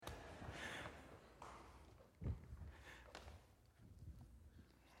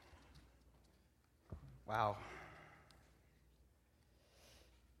Wow.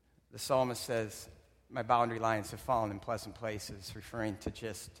 The psalmist says, my boundary lines have fallen in pleasant places, referring to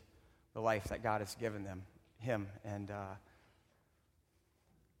just the life that God has given him. And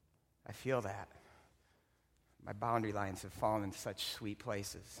I feel that. My boundary lines have fallen in such sweet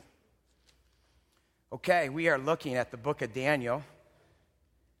places. Okay, we are looking at the book of Daniel.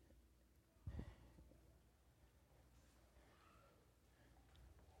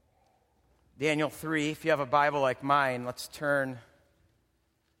 Daniel 3, if you have a Bible like mine, let's turn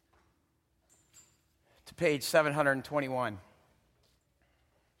to page 721.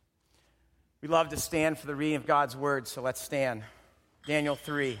 We love to stand for the reading of God's word, so let's stand. Daniel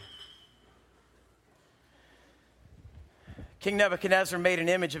 3. King Nebuchadnezzar made an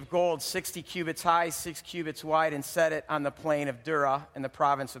image of gold 60 cubits high, 6 cubits wide, and set it on the plain of Dura in the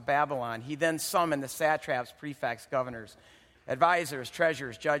province of Babylon. He then summoned the satraps, prefects, governors, advisors,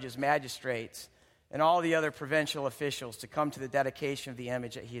 treasurers, judges, magistrates, and all the other provincial officials to come to the dedication of the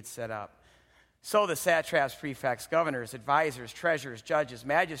image that he had set up. So the satraps, prefects, governors, advisors, treasurers, judges,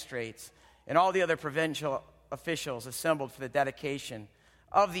 magistrates, and all the other provincial officials assembled for the dedication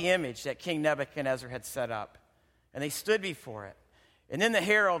of the image that King Nebuchadnezzar had set up. And they stood before it. And then the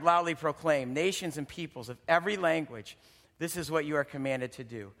herald loudly proclaimed, nations and peoples of every language, this is what you are commanded to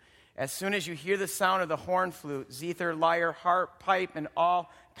do. As soon as you hear the sound of the horn, flute, zither, lyre, harp, pipe, and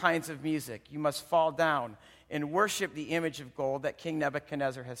all kinds of music, you must fall down and worship the image of gold that King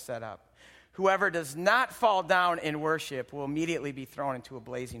Nebuchadnezzar has set up. Whoever does not fall down and worship will immediately be thrown into a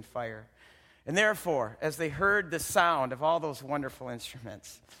blazing fire. And therefore, as they heard the sound of all those wonderful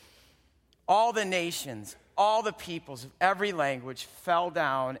instruments, all the nations, all the peoples of every language fell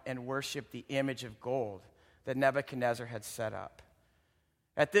down and worshiped the image of gold that Nebuchadnezzar had set up.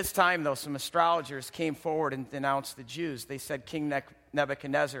 At this time, though, some astrologers came forward and denounced the Jews. They said, King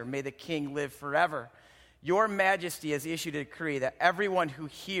Nebuchadnezzar, may the king live forever. Your majesty has issued a decree that everyone who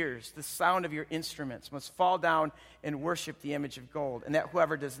hears the sound of your instruments must fall down and worship the image of gold, and that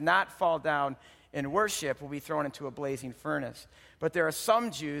whoever does not fall down and worship will be thrown into a blazing furnace. But there are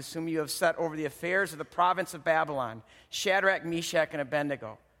some Jews whom you have set over the affairs of the province of Babylon, Shadrach, Meshach, and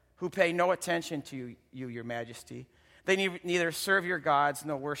Abednego, who pay no attention to you, your majesty. They neither serve your gods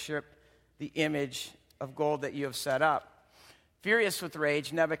nor worship the image of gold that you have set up. Furious with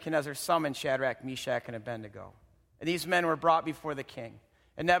rage, Nebuchadnezzar summoned Shadrach, Meshach, and Abednego. And these men were brought before the king.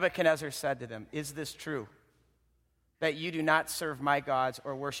 And Nebuchadnezzar said to them, is this true, that you do not serve my gods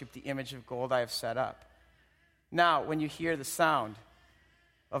or worship the image of gold I have set up? Now, when you hear the sound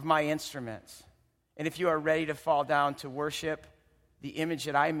of my instruments, and if you are ready to fall down to worship the image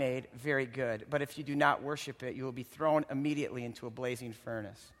that I made, very good. But if you do not worship it, you will be thrown immediately into a blazing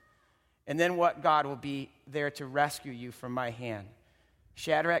furnace. And then what God will be there to rescue you from my hand?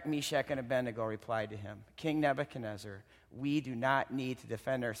 Shadrach, Meshach, and Abednego replied to him, King Nebuchadnezzar, we do not need to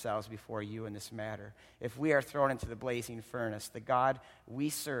defend ourselves before you in this matter. If we are thrown into the blazing furnace, the God we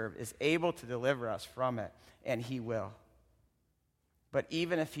serve is able to deliver us from it, and he will. But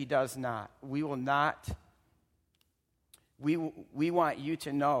even if he does not, we will not. We want you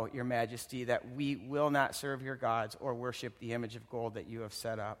to know, your majesty, that we will not serve your gods or worship the image of gold that you have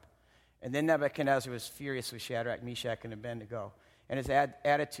set up. And then Nebuchadnezzar was furious with Shadrach, Meshach, and Abednego, and his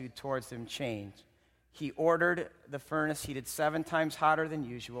attitude towards them changed. He ordered the furnace heated 7 times hotter than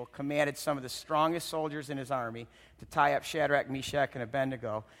usual, commanded some of the strongest soldiers in his army to tie up Shadrach, Meshach, and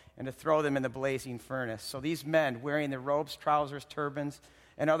Abednego, and to throw them in the blazing furnace. So these men, wearing their robes, trousers, turbans,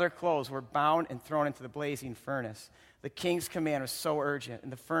 and other clothes, were bound and thrown into the blazing furnace. The king's command was so urgent,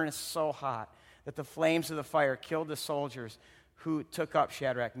 and the furnace so hot, that the flames of the fire killed the soldiers who took up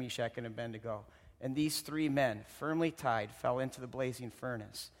Shadrach, Meshach, and Abednego. And these 3 men, firmly tied, fell into the blazing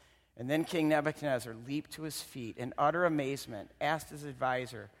furnace. And then King Nebuchadnezzar leaped to his feet in utter amazement, asked his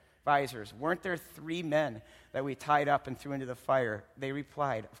advisors, weren't there 3 men that we tied up and threw into the fire? They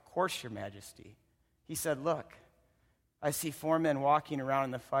replied, of course, your majesty. He said, look, I see 4 men walking around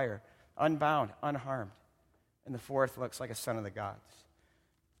in the fire, unbound, unharmed. And the 4th looks like a son of the gods.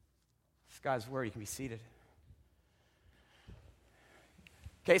 It's God's word. You can be seated.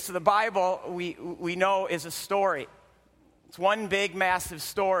 Okay, so the Bible, we know, is a story. It's one big, massive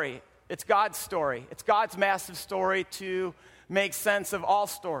story. It's God's story. It's God's massive story to make sense of all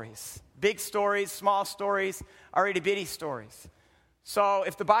stories. Big stories, small stories, or itty-bitty stories. So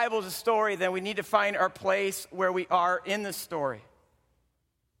if the Bible is a story, then we need to find our place where we are in the story.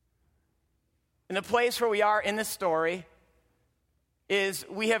 And the place where we are in the story is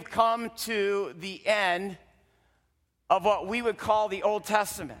we have come to the end of what we would call the Old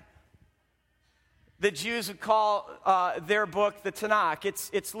Testament. The Jews would call their book the Tanakh.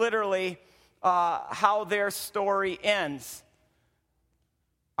 It's literally how their story ends.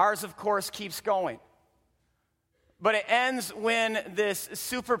 Ours, of course, keeps going. But it ends when this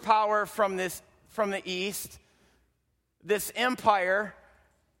superpower from the east, this empire,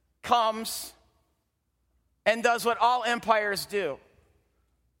 comes and does what all empires do.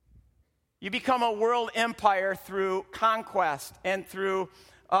 You become a world empire through conquest and through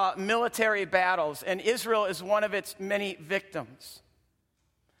military battles, and Israel is one of its many victims.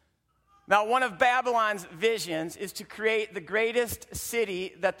 Now, one of Babylon's visions is to create the greatest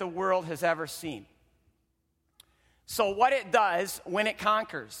city that the world has ever seen. So what it does when it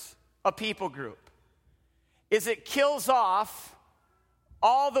conquers a people group is it kills off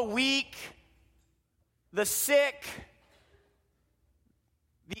all the weak, the sick,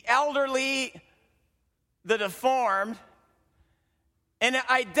 the elderly, the deformed, and it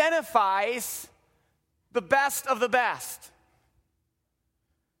identifies the best of the best.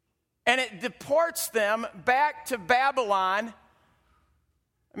 And it deports them back to Babylon.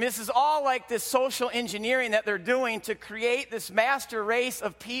 I mean, this is all like this social engineering that they're doing to create this master race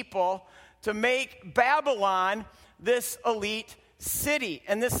of people to make Babylon this elite city.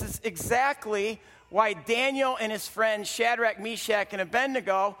 And this is exactly why Daniel and his friends Shadrach, Meshach, and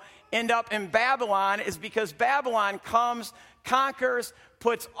Abednego end up in Babylon, is because Babylon comes, conquers,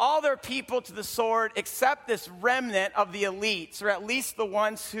 puts all their people to the sword except this remnant of the elites, or at least the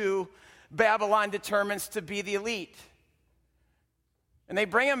ones who Babylon determines to be the elite. And they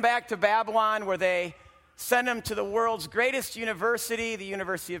bring them back to Babylon, where they send them to the world's greatest university, the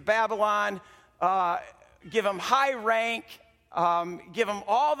University of Babylon, give them high rank, give them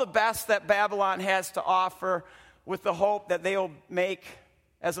all the best that Babylon has to offer, with the hope that they will make,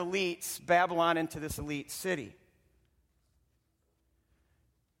 as elites, Babylon into this elite city.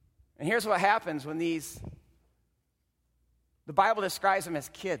 And here's what happens when the Bible describes them as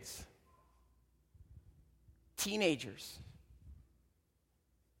kids, teenagers.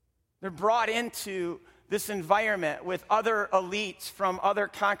 They're brought into this environment with other elites from other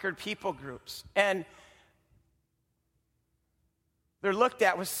conquered people groups, and they're looked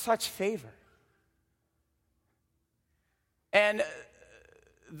at with such favor. And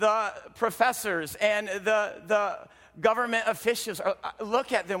the professors and the government officials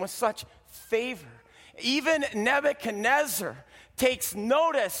look at them with such favor. Even Nebuchadnezzar takes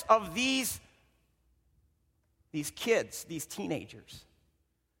notice of these kids, these teenagers.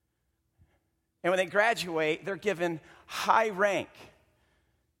 And when they graduate, they're given high rank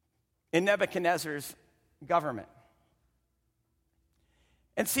in Nebuchadnezzar's government.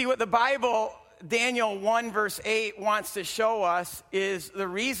 And see, what the Bible, Daniel 1 verse 8, wants to show us is the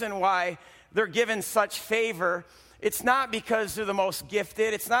reason why they're given such favor. It's not because they're the most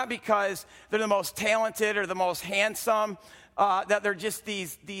gifted. It's not because they're the most talented or the most handsome, that they're just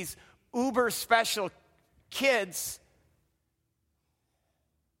these uber special kids.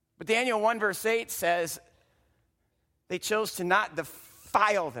 But Daniel 1 verse 8 says they chose to not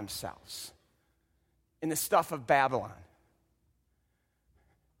defile themselves in the stuff of Babylon.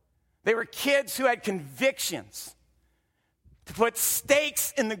 They were kids who had convictions to put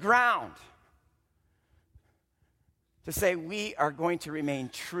stakes in the ground to say, we are going to remain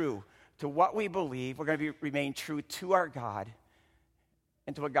true to what we believe. We're going to remain true to our God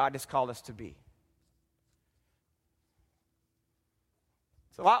and to what God has called us to be.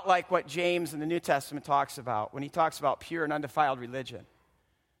 It's a lot like what James in the New Testament talks about when he talks about pure and undefiled religion.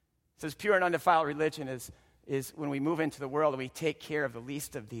 He says pure and undefiled religion is when we move into the world and we take care of the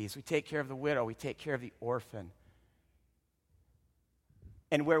least of these. We take care of the widow. We take care of the orphan.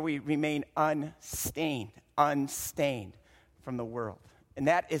 And where we remain unstained from the world. And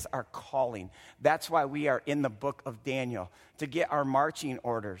that is our calling. That's why we are in the book of Daniel, to get our marching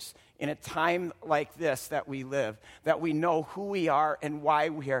orders in a time like this that we live, that we know who we are and why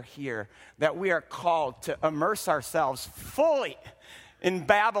we are here, that we are called to immerse ourselves fully in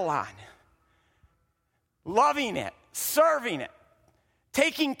Babylon, loving it, serving it,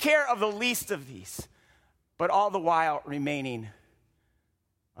 taking care of the least of these, but all the while remaining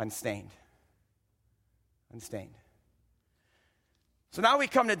unstained. So now we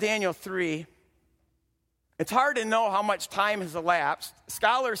come to Daniel 3. It's hard to know how much time has elapsed.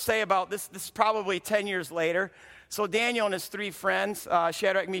 Scholars say about this is probably 10 years later. So Daniel and his three friends,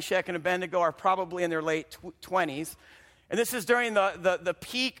 Shadrach, Meshach, and Abednego, are probably in their late 20s. And this is during the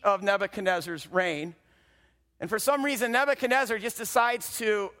peak of Nebuchadnezzar's reign. And for some reason, Nebuchadnezzar just decides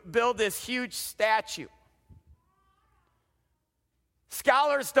to build this huge statue.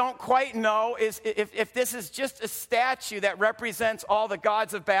 Scholars don't quite know if this is just a statue that represents all the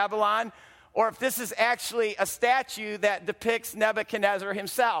gods of Babylon, or if this is actually a statue that depicts Nebuchadnezzar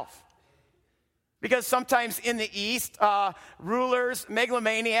himself. Because sometimes in the East, rulers,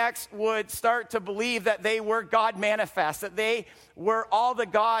 megalomaniacs would start to believe that they were God manifest, that they were all the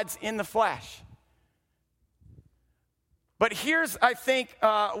gods in the flesh. But here's, I think,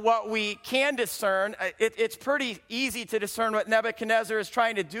 what we can discern. It's pretty easy to discern what Nebuchadnezzar is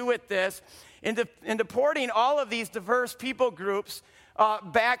trying to do with this in deporting all of these diverse people groups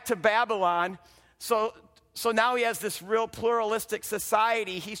back to Babylon. So now he has this real pluralistic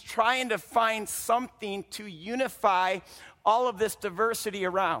society. He's trying to find something to unify all of this diversity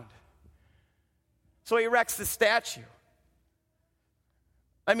around. So he erects the statue.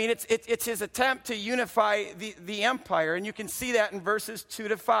 I mean, it's his attempt to unify the empire, and you can see that in verses 2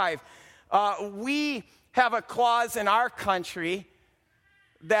 to 5. We have a clause in our country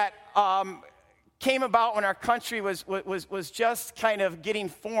that came about when our country was just kind of getting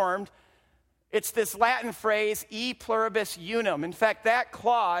formed. It's this Latin phrase, e pluribus unum. In fact, that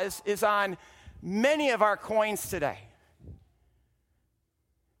clause is on many of our coins today.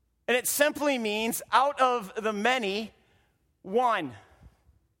 And it simply means out of the many, one.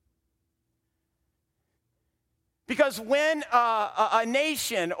 Because when a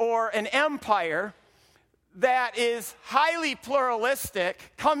nation or an empire that is highly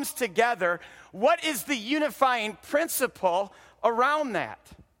pluralistic comes together, what is the unifying principle around that?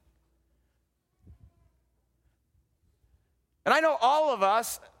 And I know all of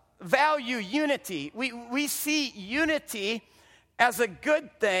us value unity. We see unity as a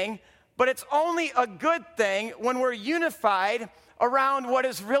good thing, but it's only a good thing when we're unified around what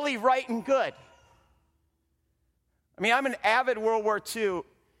is really right and good. I mean, I'm an avid World War II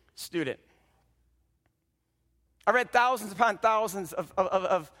student. I read thousands upon thousands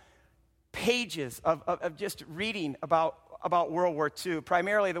of pages of just reading about World War II,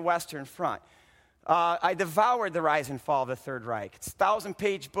 primarily the Western Front. I devoured The Rise and Fall of the Third Reich. It's a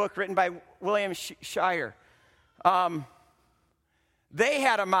 1,000-page book written by William Shirer. They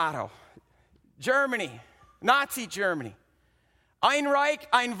had a motto, Germany, Nazi Germany. Ein Reich,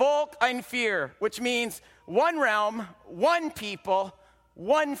 ein Volk, ein Führer, which means one realm, one people,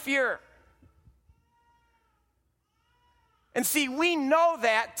 one Führer. And see, we know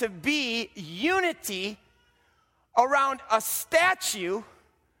that to be unity around a statue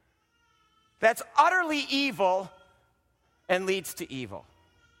that's utterly evil and leads to evil.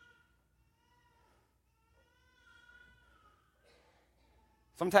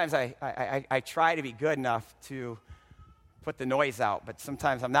 Sometimes I try to be good enough to put the noise out, but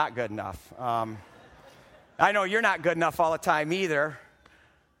sometimes I'm not good enough. I know you're not good enough all the time either,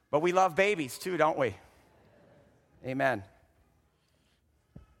 but we love babies too, don't we? Amen.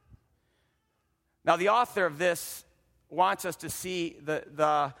 Now, the author of this wants us to see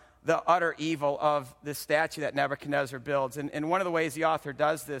the utter evil of this statue that Nebuchadnezzar builds. And one of the ways the author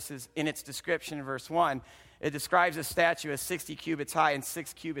does this is in its description in verse 1. It describes a statue as 60 cubits high and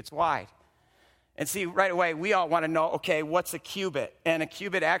 6 cubits wide. And see, right away, we all want to know, okay, what's a cubit? And a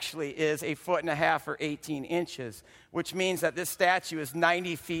cubit actually is 1.5 feet or 18 inches, which means that this statue is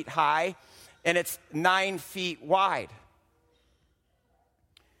 90 feet high and it's 9 feet wide.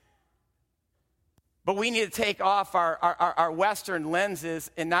 But we need to take off our Western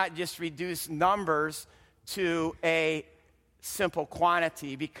lenses and not just reduce numbers to a simple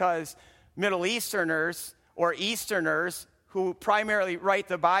quantity, because Middle Easterners or Easterners who primarily write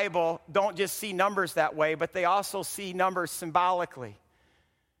the Bible don't just see numbers that way, but they also see numbers symbolically.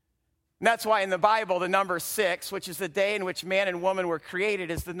 And that's why in the Bible, the number 6, which is the day in which man and woman were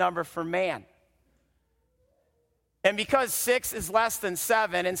created, is the number for man. And because 6 is less than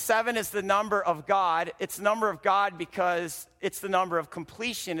 7, and 7 is the number of God, it's the number of God because it's the number of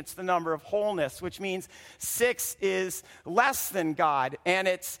completion, it's the number of wholeness, which means 6 is less than God, and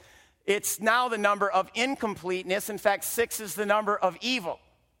it's now the number of incompleteness. In fact, 6 is the number of evil.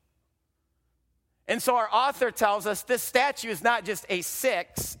 And so our author tells us this statue is not just a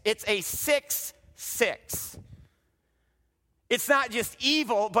 6, it's a 6-6. It's not just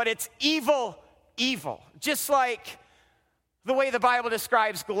evil, but it's evil. Just like the way the Bible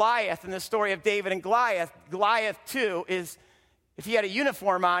describes Goliath in the story of David and Goliath. Goliath, too, is, if he had a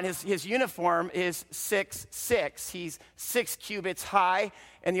uniform on, his uniform is 6'6". He's 6 cubits high,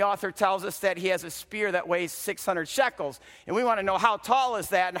 and the author tells us that he has a spear that weighs 600 shekels. And we want to know, how tall is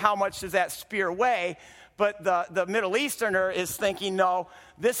that and how much does that spear weigh? But the Middle Easterner is thinking, no,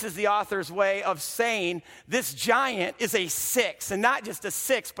 this is the author's way of saying this giant is a 6, and not just a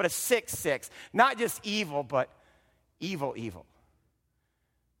 6, but a 6'6". Not just evil, but evil.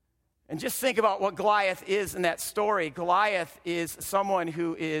 And just think about what Goliath is in that story. Goliath is someone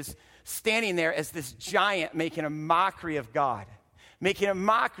who is standing there as this giant making a mockery of God, making a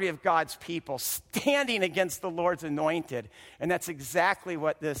mockery of God's people, standing against the Lord's anointed. And that's exactly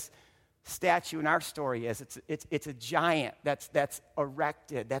what this statue in our story is. It's a giant that's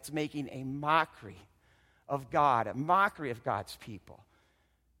erected, that's making a mockery of God, a mockery of God's people,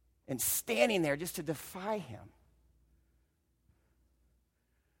 and standing there just to defy him.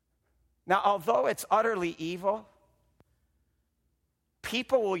 Now, although it's utterly evil,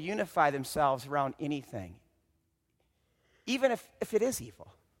 people will unify themselves around anything, even if it is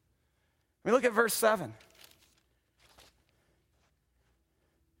evil. We look at verse 7.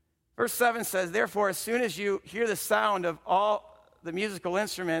 Verse 7 says, therefore, as soon as you hear the sound of all the musical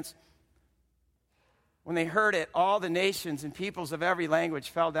instruments, when they heard it, all the nations and peoples of every language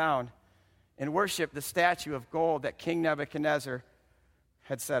fell down and worshiped the statue of gold that King Nebuchadnezzar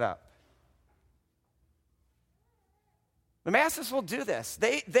had set up. The masses will do this.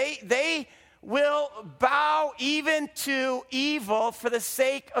 They will bow even to evil for the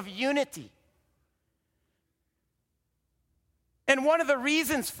sake of unity. And one of the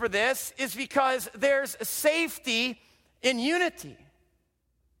reasons for this is because there's safety in unity.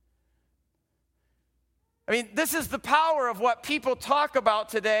 I mean, this is the power of what people talk about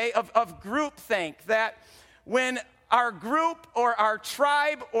today of groupthink, that when our group or our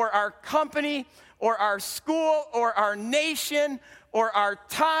tribe or our company or our school or our nation or our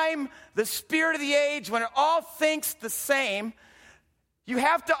time, the spirit of the age, when it all thinks the same, you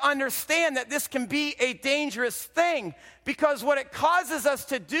have to understand that this can be a dangerous thing, because what it causes us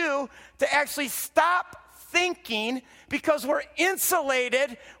to do to actually stop thinking, because we're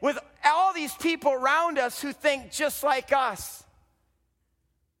insulated with all these people around us who think just like us.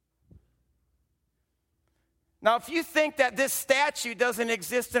 Now, if you think that this statue doesn't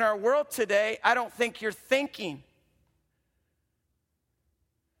exist in our world today, I don't think you're thinking.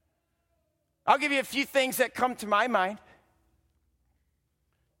 I'll give you a few things that come to my mind.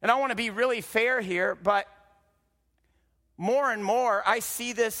 And I want to be really fair here, but more and more I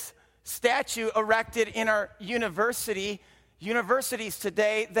see this statue erected in our universities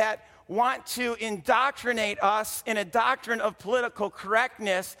today that want to indoctrinate us in a doctrine of political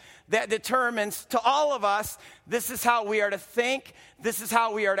correctness that determines to all of us, this is how we are to think, this is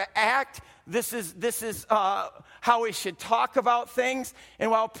how we are to act, this is how we should talk about things. And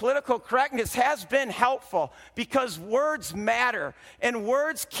while political correctness has been helpful because words matter and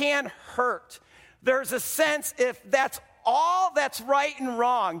words can hurt, there's a sense if that's all that's right and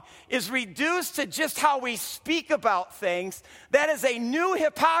wrong is reduced to just how we speak about things, that is a new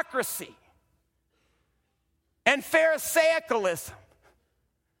hypocrisy and Pharisaicalism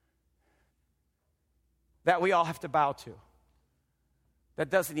that we all have to bow to. That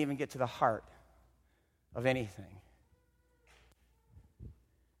doesn't even get to the heart of anything.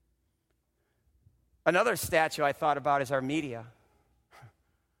 Another statue I thought about is our media.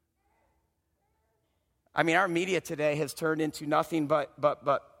 I mean, our media today has turned into nothing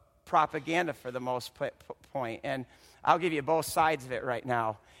but propaganda for the most point. And I'll give you both sides of it right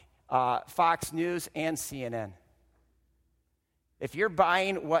now. Fox News and CNN. If you're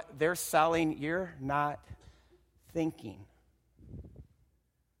buying what they're selling, you're not thinking.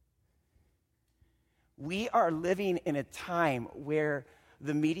 We are living in a time where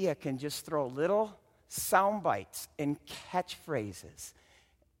the media can just throw little sound bites and catchphrases,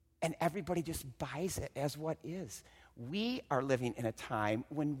 and everybody just buys it as what is. We are living in a time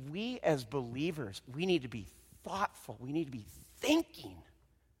when we as believers, we need to be thoughtful. We need to be thinking.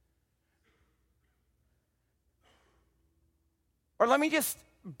 Or let me just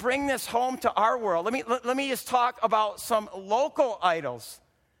bring this home to our world. Let me just talk about some local idols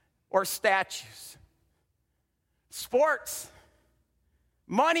or statues. Sports,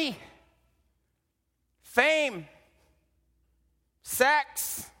 money, fame,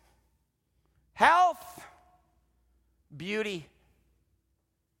 sex, health, beauty.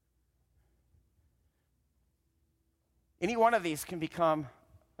 Any one of these can become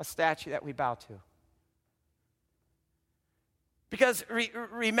a statue that we bow to. Because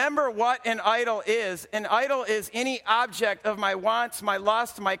remember what an idol is. An idol is any object of my wants, my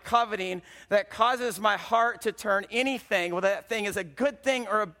lust, my coveting that causes my heart to turn anything, whether that thing is a good thing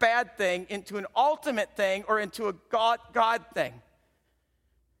or a bad thing, into an ultimate thing or into a God thing.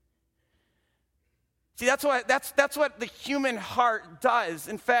 See, that's what the human heart does.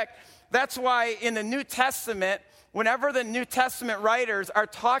 In fact, that's why in the New Testament, whenever the New Testament writers are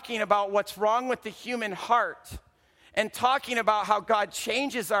talking about what's wrong with the human heart and talking about how God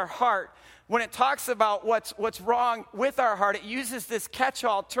changes our heart, when it talks about what's wrong with our heart, it uses this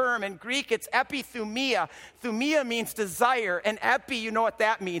catch-all term. In Greek, it's epithumia. Thumia means desire, and epi, you know what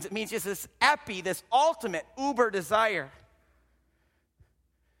that means. It means just this epi, this ultimate, uber desire.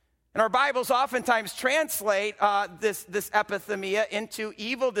 And our Bibles oftentimes translate this epithemia into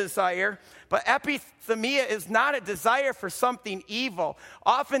evil desire, but epithemia is not a desire for something evil.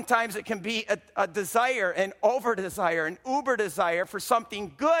 Oftentimes it can be a desire, an over-desire, an uber-desire for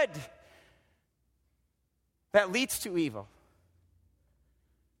something good that leads to evil.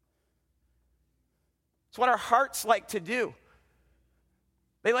 It's what our hearts like to do.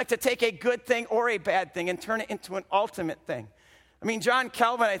 They like to take a good thing or a bad thing and turn it into an ultimate thing. I mean, John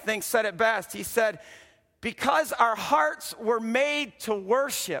Calvin, I think, said it best. He said, because our hearts were made to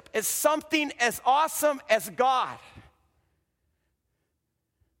worship as something as awesome as God.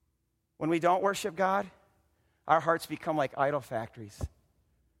 When we don't worship God, our hearts become like idol factories,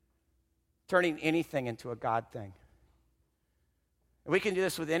 turning anything into a God thing. We can do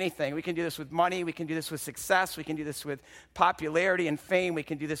this with anything. We can do this with money. We can do this with success. We can do this with popularity and fame. We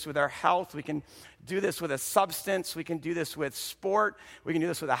can do this with our health. We can do this with a substance. We can do this with sport. We can do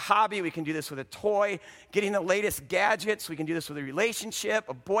this with a hobby. We can do this with a toy, getting the latest gadgets. We can do this with a relationship,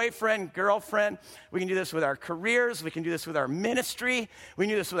 a boyfriend, girlfriend. We can do this with our careers. We can do this with our ministry. We can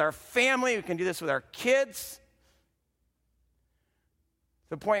do this with our family. We can do this with our kids.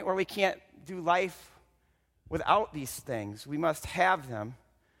 To the point where we can't do life without these things. We must have them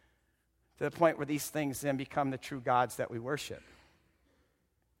to the point where these things then become the true gods that we worship.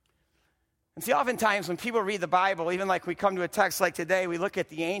 And see, oftentimes when people read the Bible, even like we come to a text like today, we look at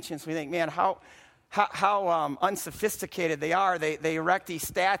the ancients, we think, man, how unsophisticated they are. They erect these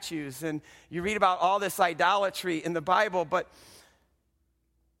statues, and you read about all this idolatry in the Bible, but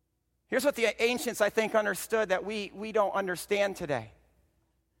here's what the ancients, I think, understood that we don't understand today.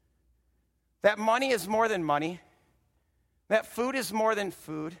 That money is more than money, that food is more than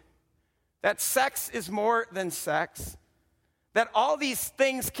food, that sex is more than sex, that all these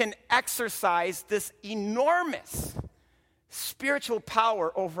things can exercise this enormous spiritual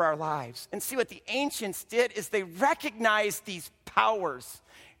power over our lives. And see, what the ancients did is they recognized these powers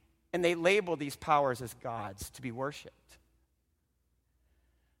and they labeled these powers as gods to be worshiped.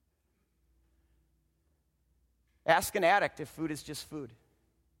 Ask an addict if food is just food.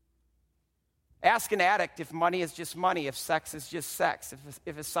 Ask an addict if money is just money, if sex is just sex,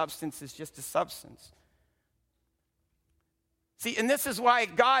 if a substance is just a substance. See, and this is why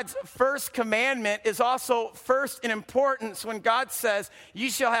God's first commandment is also first in importance when God says,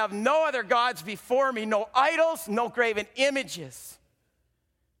 you shall have no other gods before me, no idols, no graven images.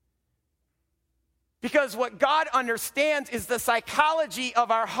 Because what God understands is the psychology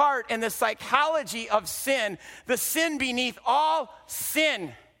of our heart and the psychology of sin. The sin beneath all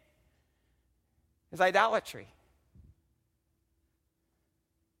sin is idolatry.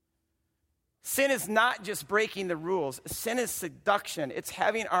 Sin is not just breaking the rules. Sin is seduction. It's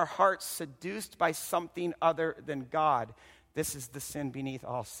having our hearts seduced by something other than God. This is the sin beneath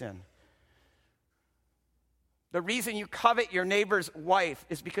all sin. The reason you covet your neighbor's wife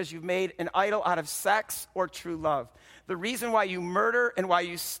is because you've made an idol out of sex or true love. The reason why you murder and why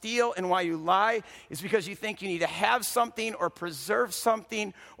you steal and why you lie is because you think you need to have something or preserve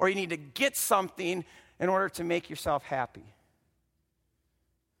something or you need to get something in order to make yourself happy.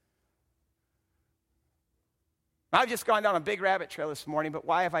 I've just gone down a big rabbit trail this morning, but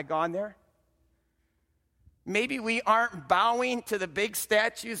why have I gone there? Maybe we aren't bowing to the big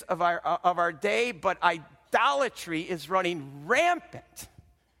statues of our day, but idolatry is running rampant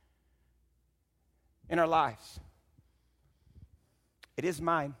in our lives. It is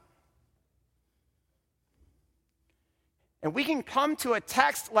mine. And we can come to a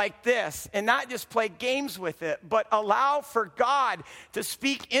text like this and not just play games with it, but allow for God to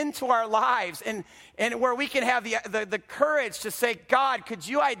speak into our lives and where we can have the courage to say, God, could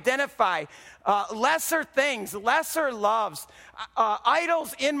you identify lesser things, lesser loves,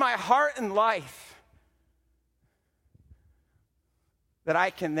 idols in my heart and life that I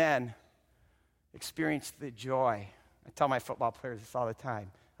can then experience the joy. I tell my football players this all the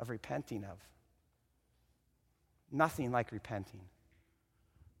time, of repenting of. Nothing like repenting.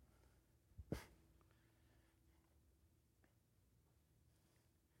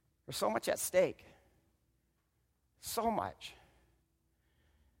 There's so much at stake. So much.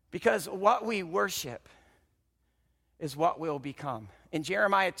 Because what we worship is what we'll become. In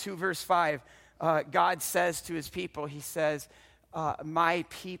Jeremiah 2, verse 5, God says to his people, he says, my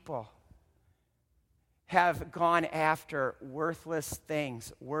people have gone after worthless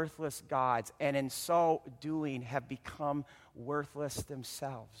things, worthless gods, and in so doing have become worthless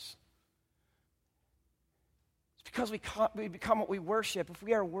themselves. It's because we become what we worship. If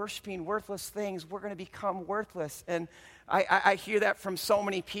we are worshiping worthless things, we're going to become worthless. And I hear that from so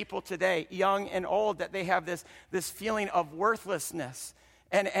many people today, young and old, that they have this feeling of worthlessness.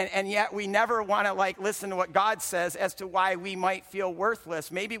 And yet we never want to listen to what God says as to why we might feel worthless.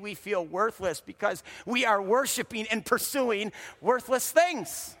 Maybe we feel worthless because we are worshiping and pursuing worthless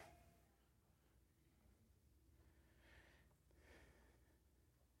things.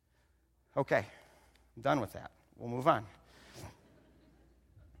 Okay, I'm done with that. We'll move on.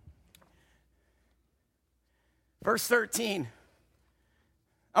 Verse 13.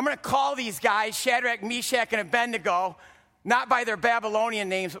 I'm going to call these guys Shadrach, Meshach, and Abednego, not by their Babylonian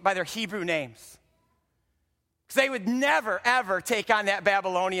names, but by their Hebrew names. Because they would never, ever take on that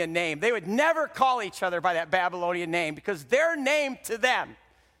Babylonian name. They would never call each other by that Babylonian name because their name to them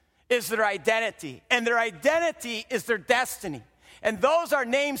is their identity. And their identity is their destiny. And those are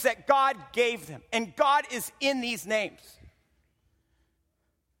names that God gave them. And God is in these names.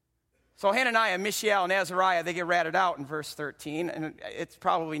 So Hananiah, Mishael, and Azariah, they get ratted out in verse 13. And it's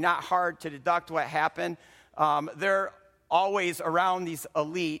probably not hard to deduct what happened. They're always around these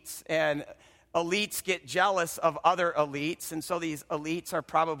elites, and elites get jealous of other elites. And so these elites are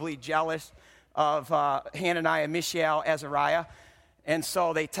probably jealous of Hananiah, Mishael, Azariah. And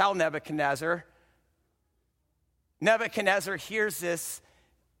so they tell Nebuchadnezzar. Nebuchadnezzar hears this,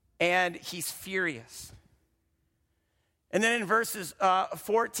 and he's furious. And then in verses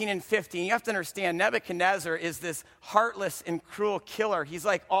 14 and 15, you have to understand, Nebuchadnezzar is this heartless and cruel killer. He's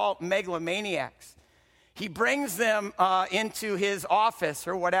like all megalomaniacs. He brings them into his office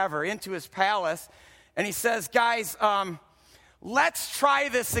or whatever, into his palace, and he says, guys, let's try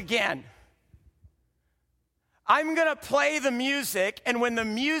this again. I'm going to play the music, and when the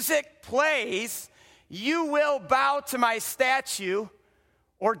music plays, you will bow to my statue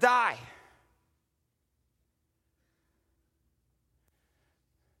or die.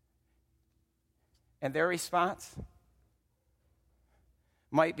 And their response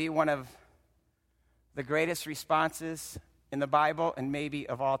might be one of the greatest responses in the Bible and maybe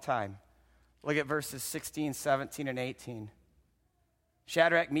of all time. Look at verses 16, 17, and 18.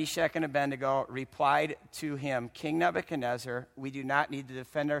 Shadrach, Meshach, and Abednego replied to him, King Nebuchadnezzar, we do not need to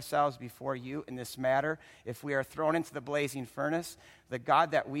defend ourselves before you in this matter. If we are thrown into the blazing furnace, the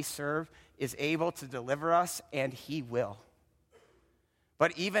God that we serve is able to deliver us, and he will.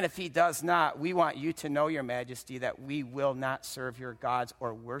 But even if he does not, we want you to know, your majesty, that we will not serve your gods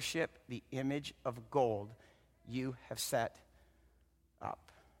or worship the image of gold you have set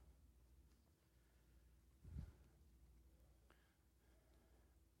up.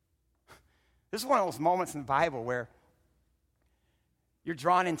 This is one of those moments in the Bible where you're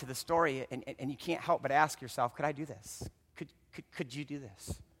drawn into the story and you can't help but ask yourself, could I do this? Could you do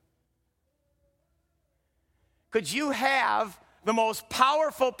this? Could you have the most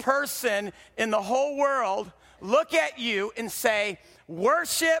powerful person in the whole world look at you and say,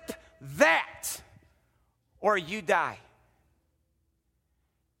 worship that, or you die?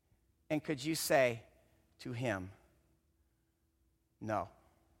 And could you say to him, no,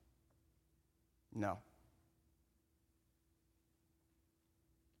 no?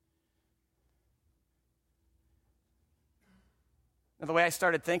 Now, the way I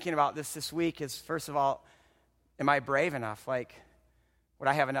started thinking about this week is, first of all, am I brave enough? Would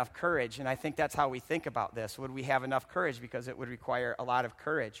I have enough courage? And I think that's how we think about this. Would we have enough courage? Because it would require a lot of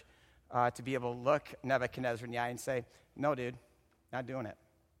courage to be able to look Nebuchadnezzar in the eye and say, no, dude, not doing it.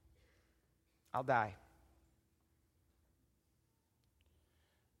 I'll die.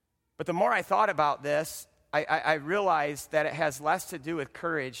 But the more I thought about this, I realized that it has less to do with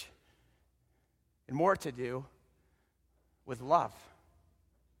courage and more to do with love.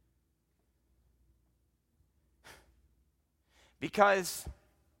 Because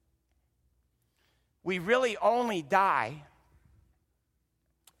we really only die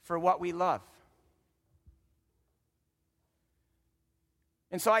for what we love.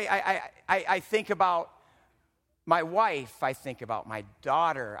 And so I think about my wife, I think about my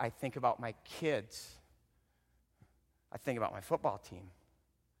daughter, I think about my kids, I think about my football team.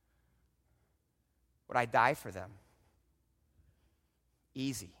 Would I die for them?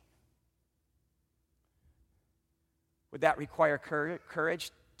 Easy. Would that require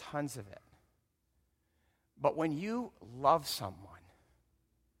courage? Tons of it. But when you love someone,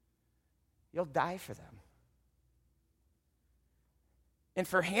 you'll die for them. And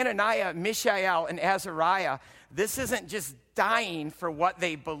for Hananiah, Mishael, and Azariah, this isn't just dying for what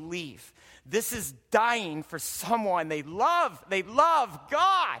they believe. This is dying for someone they love. They love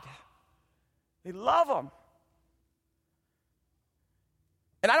God. They love him.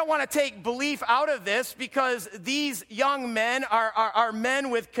 And I don't want to take belief out of this because these young men are men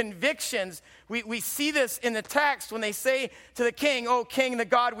with convictions. We see this in the text when they say to the king, "O king, the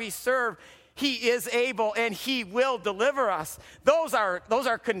God we serve, He is able and he will deliver us. Those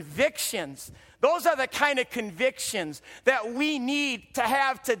are convictions. Those are the kind of convictions that we need to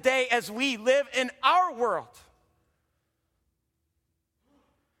have today as we live in our world.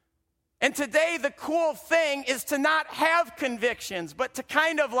 And today, the cool thing is to not have convictions, but to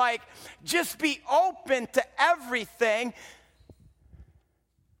kind of like just be open to everything.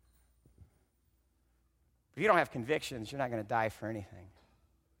 If you don't have convictions, you're not going to die for anything.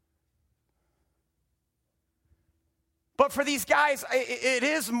 But for these guys, it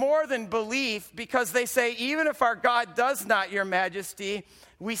is more than belief, because they say, even if our God does not, your majesty,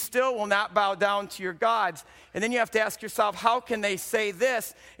 we still will not bow down to your gods. And then you have to ask yourself, how can they say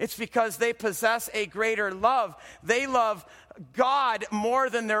this? It's because they possess a greater love. They love God more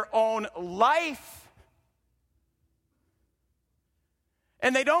than their own life.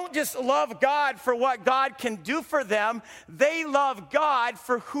 And they don't just love God for what God can do for them. They love God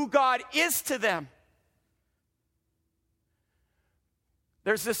for who God is to them.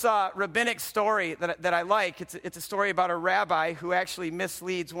 There's this rabbinic story that I like. It's a story about a rabbi who actually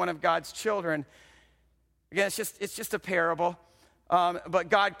misleads one of God's children. Again, it's just a parable. But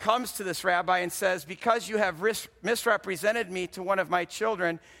God comes to this rabbi and says, because you have misrepresented me to one of my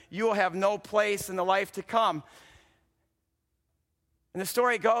children, you will have no place in the life to come. And the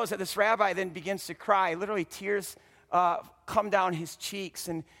story goes that this rabbi then begins to cry. Literally, tears come down his cheeks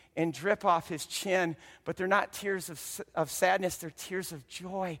and drip off his chin, but they're not tears of sadness, they're tears of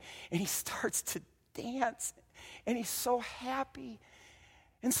joy. And he starts to dance, and he's so happy.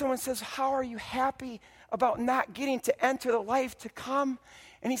 And someone says, how are you happy about not getting to enter the life to come?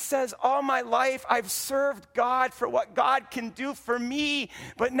 And he says, all my life I've served God for what God can do for me,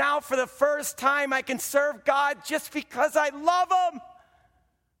 but now for the first time I can serve God just because I love him.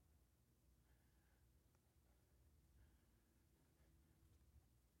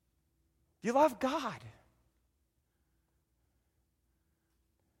 You love God.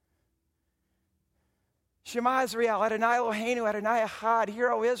 Shema Israel, Adonai Eloheinu, Adonai Echad. Hear,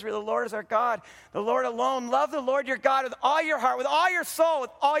 O Israel, the Lord is our God, the Lord alone. Love the Lord your God with all your heart, with all your soul,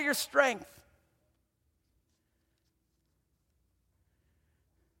 with all your strength.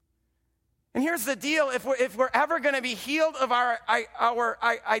 And here's the deal. If we're ever going to be healed of our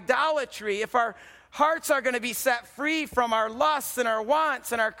idolatry, if our hearts are going to be set free from our lusts and our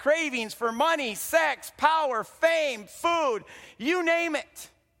wants and our cravings for money, sex, power, fame, food, you name it.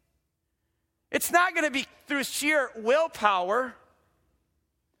 It's not going to be through sheer willpower.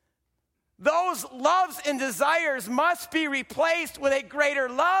 Those loves and desires must be replaced with a greater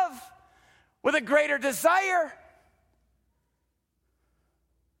love, with a greater desire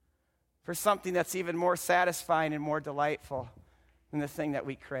for something that's even more satisfying and more delightful than the thing that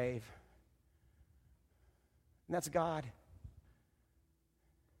we crave. And that's God.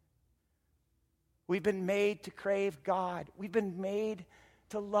 We've been made to crave God. We've been made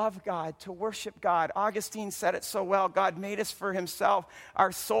to love God, to worship God. Augustine said it so well. God made us for himself.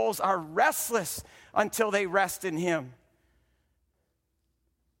 Our souls are restless until they rest in him.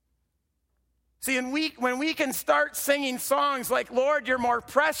 See, and when we can start singing songs like, Lord, you're more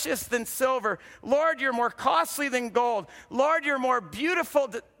precious than silver. Lord, you're more costly than gold. Lord, you're more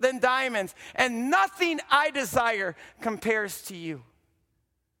beautiful than diamonds. And nothing I desire compares to you.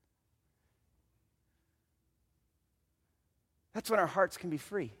 That's when our hearts can be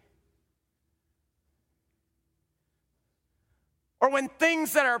free. Or when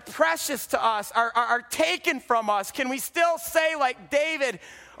things that are precious to us are taken from us, can we still say like David,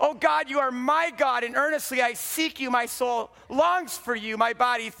 oh God, you are my God, and earnestly I seek you. My soul longs for you. My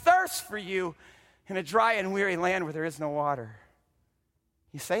body thirsts for you in a dry and weary land where there is no water.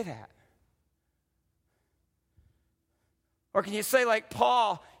 You say that. Or can you say like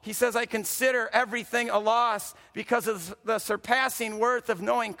Paul, he says, I consider everything a loss because of the surpassing worth of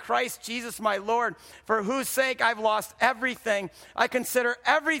knowing Christ Jesus my Lord, for whose sake I've lost everything. I consider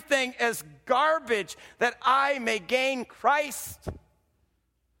everything as garbage that I may gain Christ.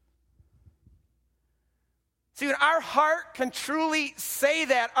 See, when our heart can truly say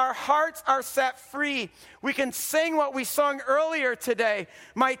that, our hearts are set free. We can sing what we sung earlier today.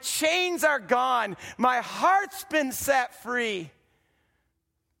 My chains are gone. My heart's been set free.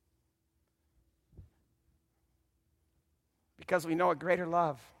 Because we know a greater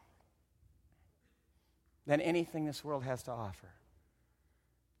love than anything this world has to offer.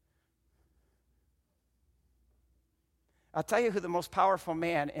 I'll tell you who the most powerful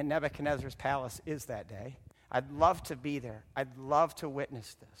man in Nebuchadnezzar's palace is that day. I'd love to be there. I'd love to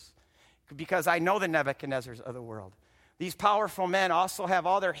witness this. Because I know the Nebuchadnezzars of the world. These powerful men also have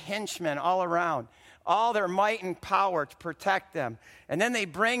all their henchmen all around, all their might and power to protect them. And then they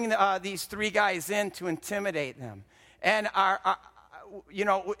bring these three guys in to intimidate them. And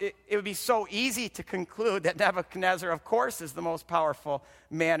it would be so easy to conclude that Nebuchadnezzar, of course, is the most powerful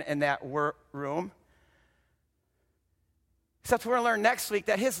man in that room. Except we're going to learn next week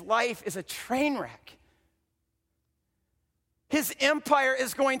that his life is a train wreck. His empire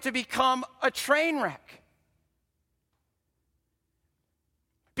is going to become a train wreck.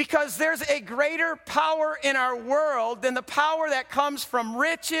 Because there's a greater power in our world than the power that comes from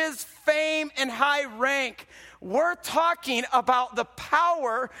riches, fame, and high rank. We're talking about the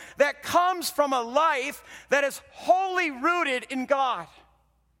power that comes from a life that is wholly rooted in God.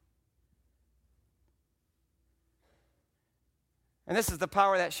 And this is the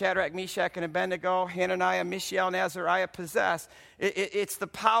power that Shadrach, Meshach, and Abednego, Hananiah, Mishael, and Azariah possess. It's the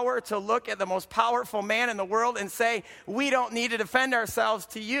power to look at the most powerful man in the world and say, we don't need to defend ourselves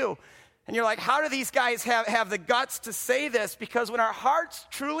to you. And you're like, how do these guys have the guts to say this? Because when our hearts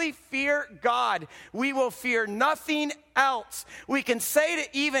truly fear God, we will fear nothing else. We can say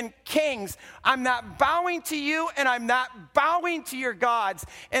to even kings, I'm not bowing to you and I'm not bowing to your gods.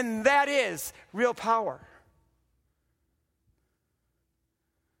 And that is real power.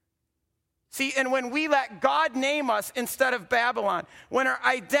 See, and when we let God name us instead of Babylon, when our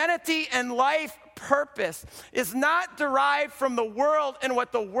identity and life purpose is not derived from the world and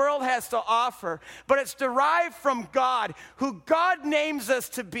what the world has to offer, but it's derived from God, who God names us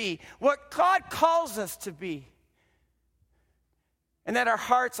to be, what God calls us to be, and that our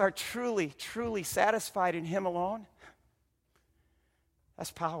hearts are truly, truly satisfied in Him alone,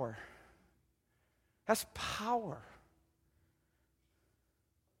 that's power. That's power.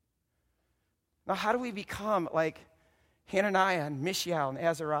 Now, how do we become like Hananiah and Mishael and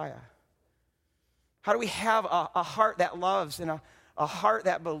Azariah? How do we have a heart that loves and a heart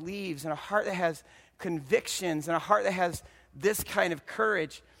that believes and a heart that has convictions and a heart that has this kind of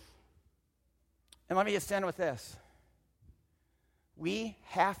courage? And let me just end with this. We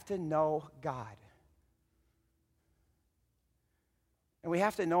have to know God. And we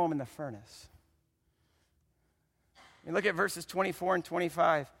have to know Him in the furnace. And look at verses 24 and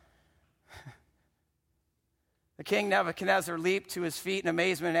 25. The king Nebuchadnezzar leaped to his feet in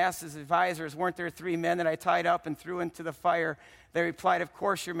amazement and asked his advisors, weren't there 3 men that I tied up and threw into the fire? They replied, of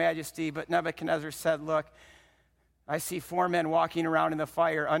course, your majesty. But Nebuchadnezzar said, look, I see 4 men walking around in the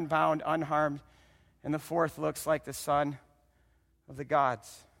fire, unbound, unharmed, and the 4th looks like the son of the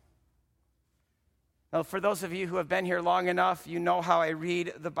gods. Now, for those of you who have been here long enough, you know how I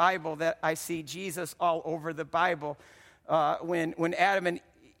read the Bible, that I see Jesus all over the Bible. When Adam and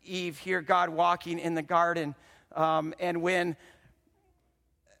Eve hear God walking in the garden, and when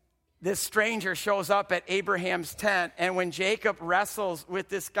this stranger shows up at Abraham's tent, and when Jacob wrestles with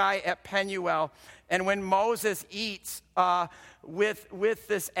this guy at Penuel, and when Moses eats with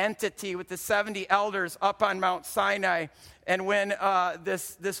this entity, with the 70 elders up on Mount Sinai, and when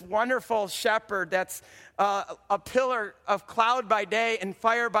this wonderful shepherd that's a pillar of cloud by day and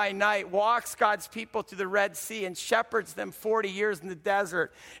fire by night walks God's people to the Red Sea and shepherds them 40 years in the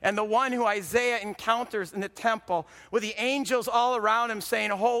desert, and the one who Isaiah encounters in the temple with the angels all around him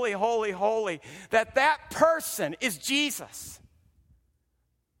saying, holy, holy, holy, that person is Jesus.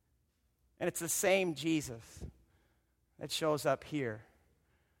 And it's the same Jesus that shows up here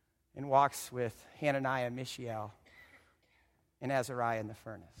and walks with Hananiah, Mishael, and Azariah in the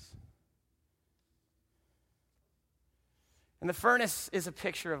furnace. And the furnace is a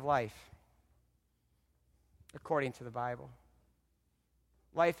picture of life, according to the Bible.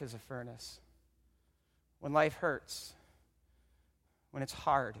 Life is a furnace. When life hurts, when it's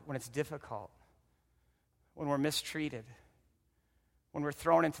hard, when it's difficult, when we're mistreated, when we're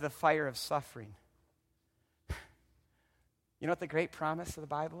thrown into the fire of suffering. You know what the great promise of the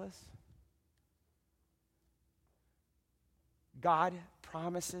Bible is? God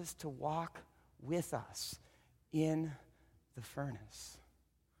promises to walk with us in the furnace.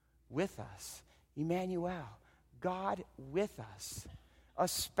 With us. Emmanuel. God with us.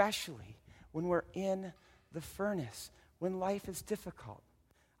 Especially when we're in the furnace, when life is difficult.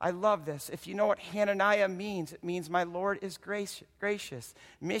 I love this. If you know what Hananiah means, it means my Lord is gracious.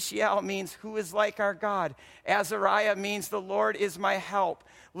 Mishael means who is like our God. Azariah means the Lord is my help.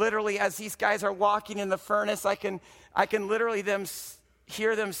 Literally, as these guys are walking in the furnace, I can literally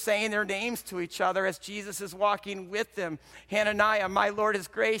hear them saying their names to each other as Jesus is walking with them. Hananiah, my Lord is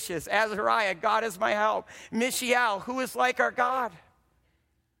gracious. Azariah, God is my help. Mishael, who is like our God.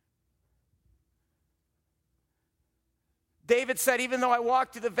 David said, even though I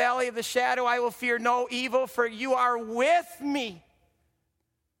walk through the valley of the shadow, I will fear no evil, for you are with me.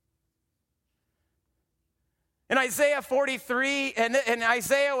 In Isaiah 43, and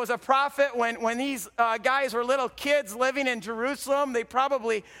Isaiah was a prophet when these guys were little kids living in Jerusalem. They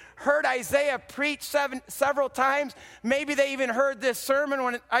probably heard Isaiah preach several times. Maybe they even heard this sermon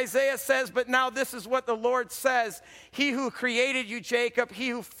when Isaiah says, but now this is what the Lord says. He who created you, Jacob, he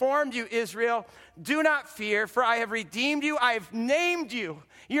who formed you, Israel, do not fear, for I have redeemed you. I have named you.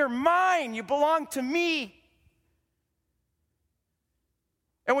 You're mine. You belong to me.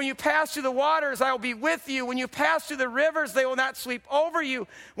 And when you pass through the waters, I will be with you. When you pass through the rivers, they will not sweep over you.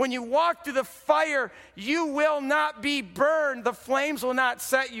 When you walk through the fire, you will not be burned. The flames will not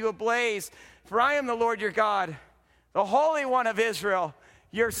set you ablaze. For I am the Lord your God, the Holy One of Israel,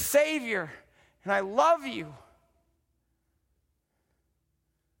 your Savior, and I love you.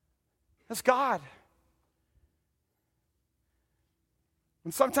 That's God.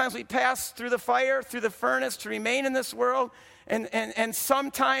 And sometimes we pass through the fire, through the furnace to remain in this world. And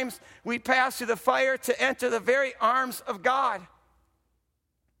sometimes we pass through the fire to enter the very arms of God.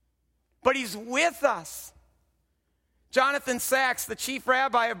 But he's with us. Jonathan Sacks, the chief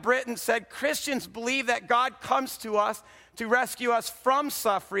rabbi of Britain, said, Christians believe that God comes to us to rescue us from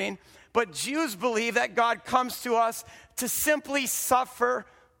suffering, but Jews believe that God comes to us to simply suffer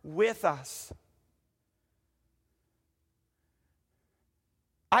with us.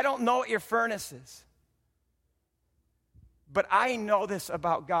 I don't know what your furnace is. But I know this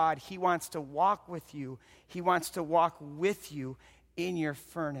about God. He wants to walk with you. He wants to walk with you in your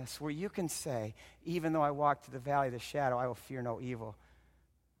furnace, where you can say, even though I walk through the valley of the shadow, I will fear no evil,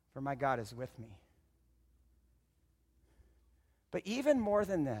 for my God is with me. But even more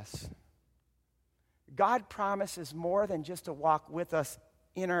than this, God promises more than just to walk with us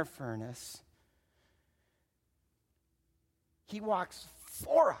in our furnace. He walks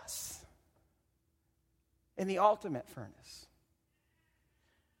for us in the ultimate furnace.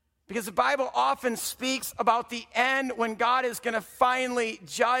 Because the Bible often speaks about the end when God is going to finally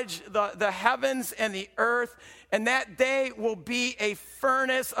judge the heavens and the earth. And that day will be a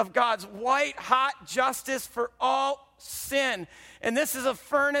furnace of God's white hot justice for all sin. And this is a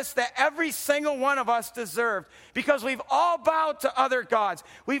furnace that every single one of us deserved, because we've all bowed to other gods.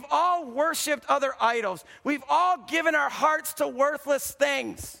 We've all worshiped other idols. We've all given our hearts to worthless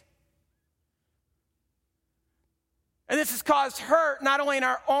things. And this has caused hurt not only in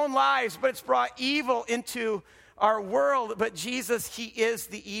our own lives, but it's brought evil into our world. But Jesus, he is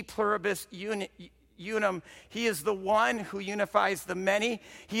the e pluribus unum. He is the one who unifies the many.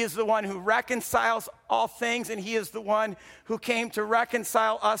 He is the one who reconciles all things, and he is the one who came to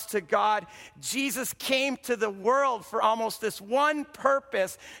reconcile us to God. Jesus came to the world for almost this one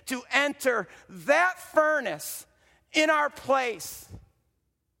purpose: to enter that furnace in our place,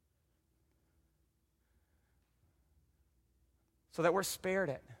 so that we're spared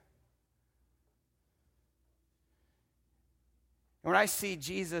it. And when I see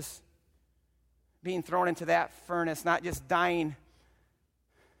Jesus being thrown into that furnace, not just dying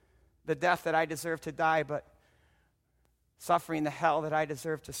the death that I deserve to die, but suffering the hell that I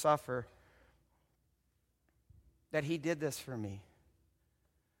deserve to suffer, that he did this for me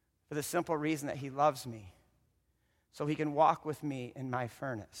for the simple reason that he loves me, so he can walk with me in my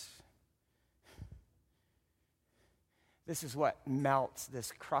furnace. This is what melts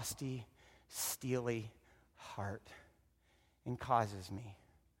this crusty, steely heart and causes me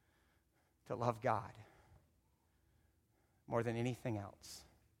to love God more than anything else,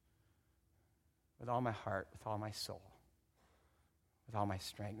 with all my heart, with all my soul, with all my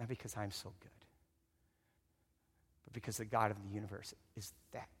strength, not because I'm so good, but because the God of the universe is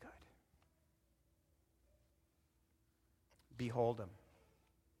that good. Behold him.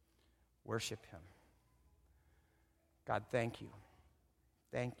 Worship him. God, thank you.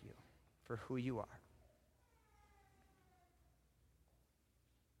 Thank you for who you are.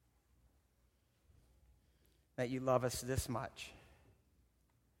 That you love us this much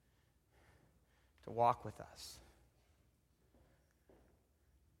to walk with us.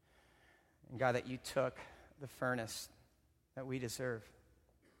 And God, that you took the furnace that we deserve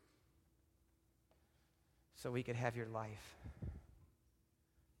so we could have your life.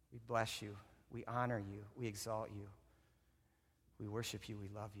 We bless you. We honor you. We exalt you. We worship you. We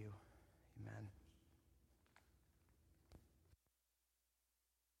love you. Amen.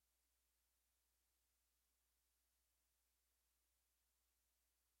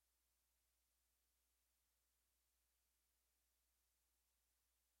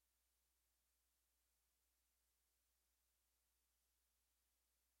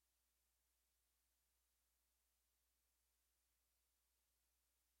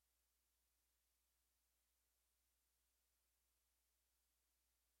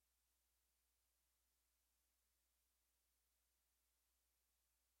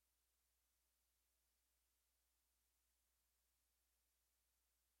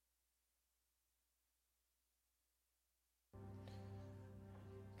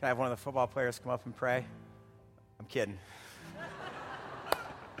 Can I have one of the football players come up and pray? I'm kidding.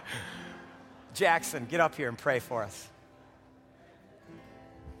 Jackson, get up here and pray for us.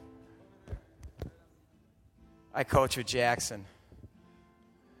 I coach with Jackson,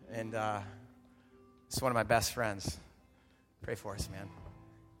 and he's one of my best friends. Pray for us, man.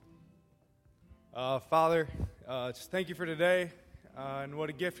 Father, just thank you for today and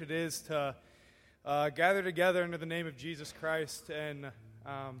what a gift it is to gather together under the name of Jesus Christ and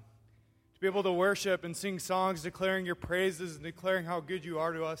to be able to worship and sing songs declaring your praises and declaring how good you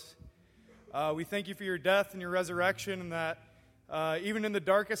are to us. We thank you for your death and your resurrection, and that even in the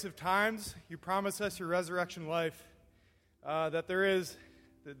darkest of times, you promise us your resurrection life, that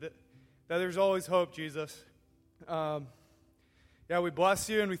there's always hope, Jesus. We bless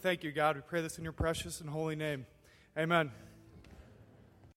you and we thank you, God. We pray this in your precious and holy name. Amen.